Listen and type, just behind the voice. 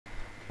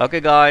Okay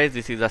guys,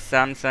 this is a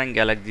Samsung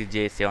Galaxy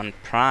J7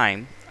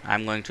 Prime.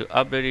 I'm going to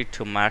update it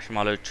to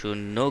Marshmallow to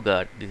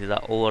Nougat. This is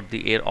a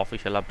over-the-air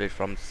official update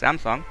from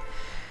Samsung.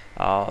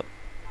 Uh,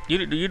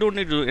 you don't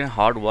need to do any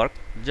hard work.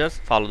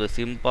 Just follow the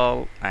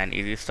simple and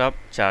easy stuff.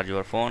 Charge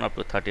your phone up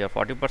to 30 or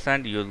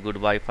 40%. Use good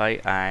Wi-Fi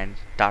and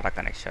data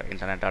connection,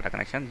 internet data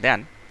connection.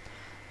 Then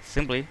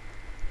simply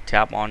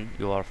tap on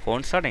your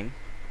phone setting.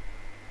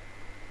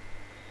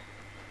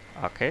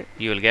 Okay,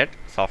 you will get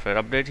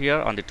software update here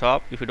on the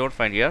top. If you don't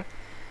find here,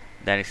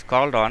 then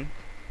scroll down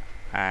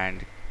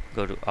and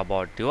go to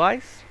about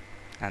device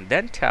and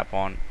then tap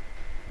on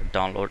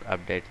download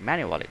update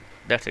manually.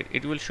 That's it.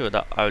 It will show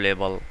the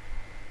available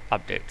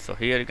update. So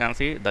here you can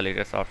see the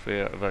latest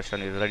software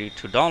version is ready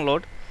to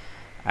download,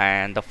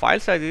 and the file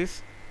size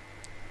is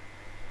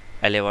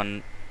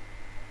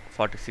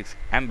 1146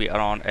 MB,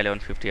 around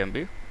 1150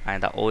 MB,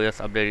 and the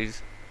OS update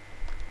is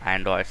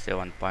Android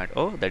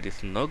 7.0, that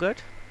is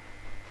Nougat.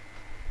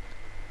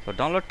 So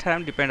download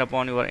time depend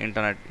upon your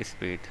internet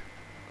speed.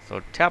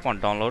 So tap on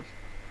download.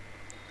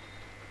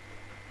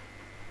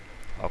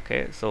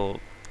 Okay, so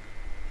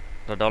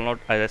the download,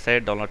 as I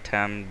said, download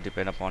time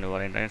depend upon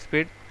your internet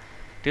speed.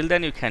 Till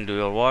then you can do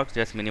your work.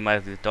 Just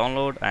minimize this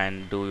download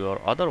and do your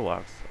other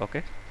works.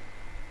 Okay,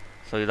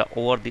 so the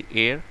over the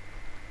air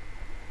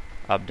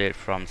update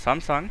from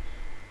Samsung.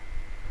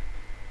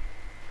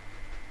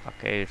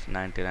 Okay, it's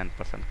 99%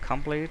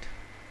 complete.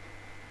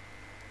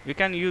 You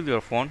can use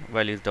your phone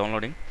while it's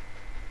downloading.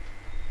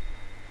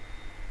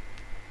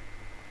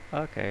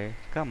 Okay,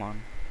 come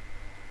on.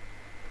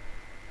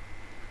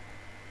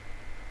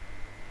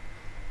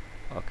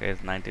 Okay, it's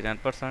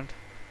 99%.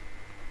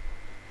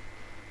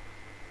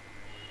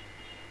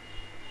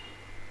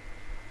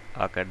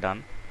 Okay,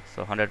 done.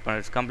 So 100%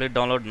 is complete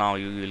download. Now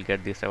you will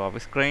get this type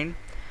of screen.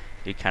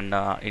 You can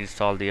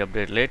install the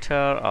update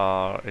later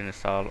or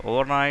install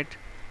overnight,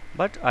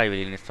 but I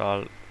will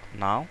install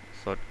now.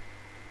 So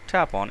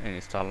tap on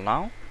install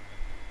now.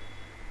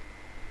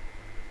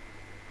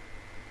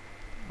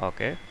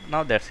 Okay,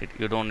 now that's it.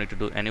 You don't need to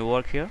do any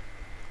work here.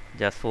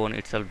 Just phone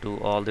itself do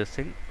all this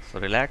thing. So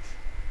relax,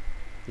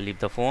 leave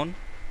the phone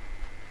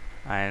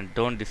and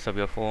don't disturb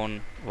your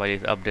phone while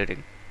it's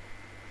updating.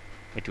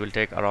 It will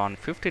take around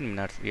 15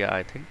 minutes. Yeah,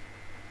 I think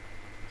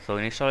so.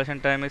 Installation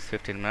time is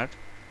 15 minutes.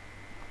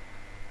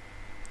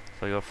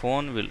 So your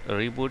phone will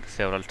reboot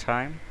several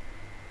times.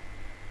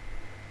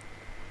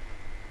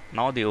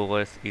 Now the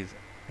OS is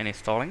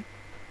installing.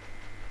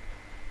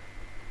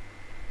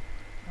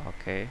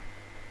 Okay,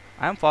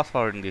 I am fast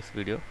forwarding this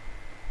video.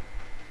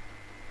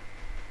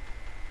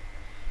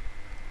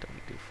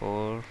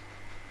 24.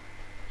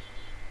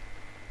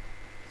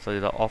 So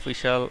the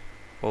official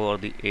over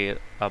the air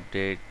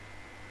update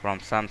from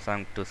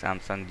Samsung to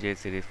Samsung J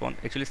series phone.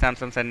 Actually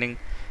Samsung sending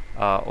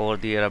over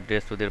the air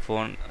updates to their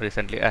phone.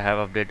 Recently I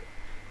have updated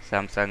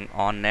Samsung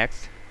on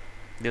next.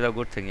 These are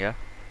good thing, yeah.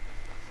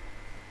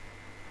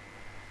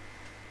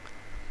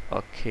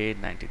 Okay,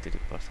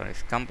 93%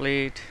 is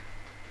complete.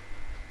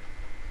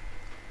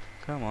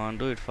 Come on,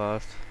 do it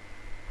fast.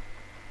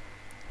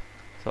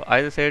 So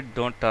as I said,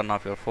 don't turn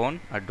off your phone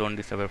or don't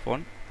disturb your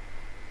phone.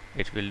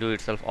 It will do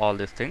itself all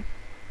this thing.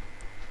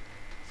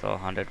 So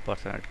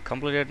 100%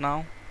 completed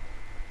now.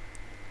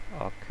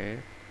 Okay,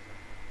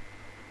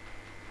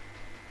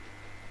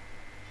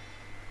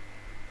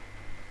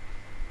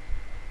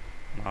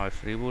 now it's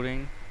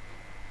rebooting.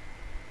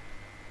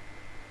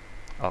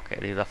 Okay,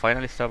 this is the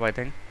final step, I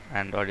think.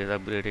 Android is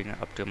upgrading,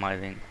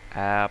 optimizing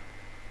app.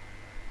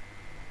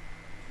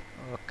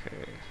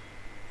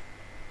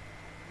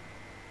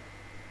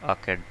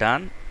 Okay,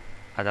 done.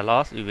 At the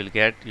last you will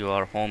get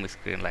your home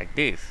screen like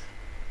this.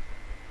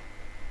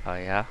 Oh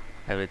yeah,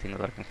 everything is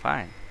working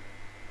fine.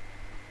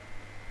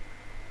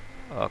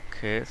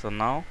 Okay, so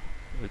now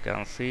we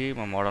can see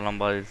my model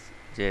number is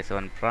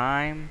J7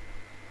 Prime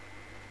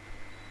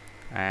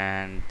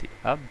and the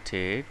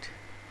update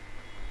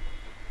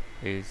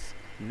is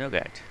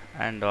Nougat,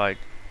 Android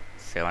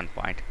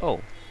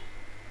 7.0.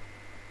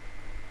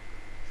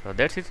 So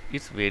that's it.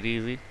 It's very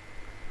easy.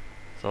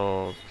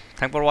 So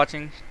thanks for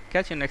watching.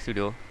 Catch you next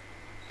video.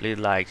 Please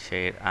like,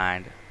 share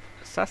and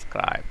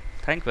subscribe.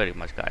 Thank you very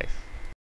much guys.